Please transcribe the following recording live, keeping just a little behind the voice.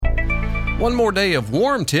One more day of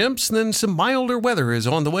warm temps, then some milder weather is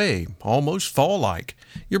on the way, almost fall-like.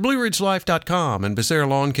 Your BlueRidgeLife.com and Becerra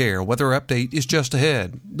Lawncare weather update is just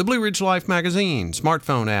ahead. The Blue Ridge Life magazine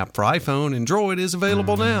smartphone app for iPhone and Droid is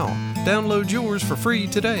available now. Download yours for free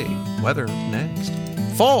today. Weather next.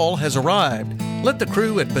 Fall has arrived. Let the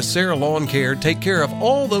crew at Becerra Lawncare take care of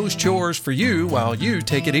all those chores for you while you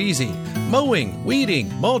take it easy. Mowing,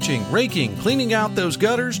 weeding, mulching, raking, cleaning out those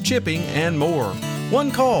gutters, chipping, and more. One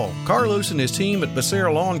call. Carlos and his team at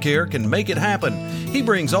Becerra Lawncare can make it happen. He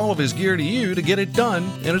brings all of his gear to you to get it done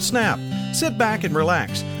in a snap. Sit back and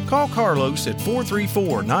relax. Call Carlos at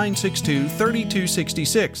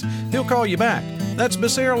 434-962-3266. He'll call you back. That's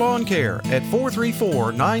Becerra Lawncare at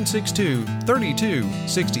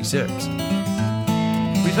 434-962-3266.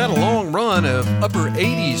 We've had a long run of upper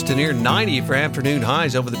 80s to near 90 for afternoon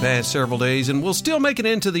highs over the past several days, and we'll still make it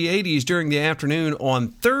into the 80s during the afternoon on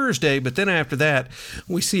Thursday, but then after that,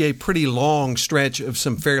 we see a pretty long stretch of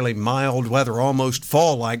some fairly mild weather, almost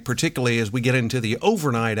fall-like, particularly as we get into the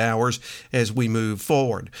overnight hours as we move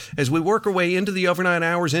forward. As we work our way into the overnight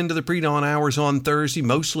hours, into the pre-dawn hours on Thursday,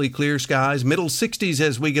 mostly clear skies, middle 60s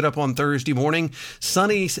as we get up on Thursday morning,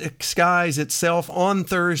 sunny skies itself on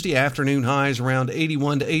Thursday, afternoon highs around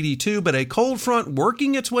 81 to 82, but a cold front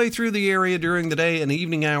working its way through the area during the day and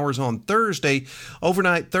evening hours on Thursday.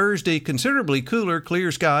 Overnight Thursday, considerably cooler,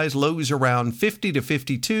 clear skies, lows around 50 to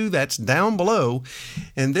 52. That's down below.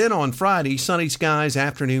 And then on Friday, sunny skies,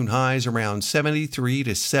 afternoon highs around 73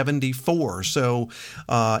 to 74. So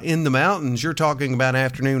in the mountains, you're talking about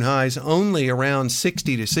afternoon highs only around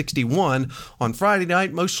 60 to 61. On Friday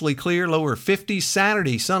night, mostly clear, lower 50s.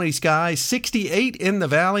 Saturday, sunny skies, 68 in the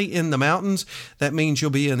valley, in the mountains. That means you'll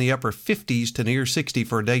be in the upper 50s to near 60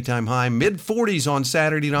 for a daytime high. Mid 40s on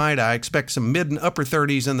Saturday night. I expect some mid and upper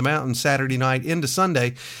 30s in the mountains Saturday night into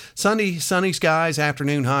Sunday. Sunday, sunny skies,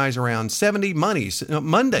 afternoon highs around 70.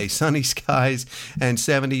 Monday, sunny skies and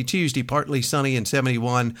 70. Tuesday, partly sunny and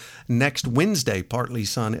 71. Next Wednesday, partly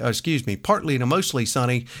to mostly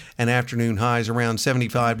sunny and afternoon highs around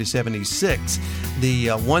 75 to 76. The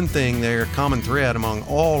one thing there, common thread among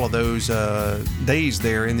all of those days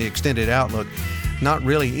there in the extended outlook, not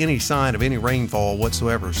really any sign of any rainfall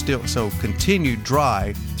whatsoever. Still, so continued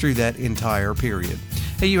dry through that entire period.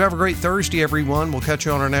 Hey, you have a great Thursday, everyone. We'll catch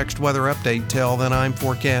you on our next weather update. Till then, I'm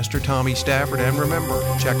forecaster Tommy Stafford, and remember,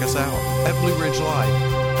 check us out at Blue Ridge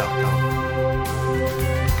Live.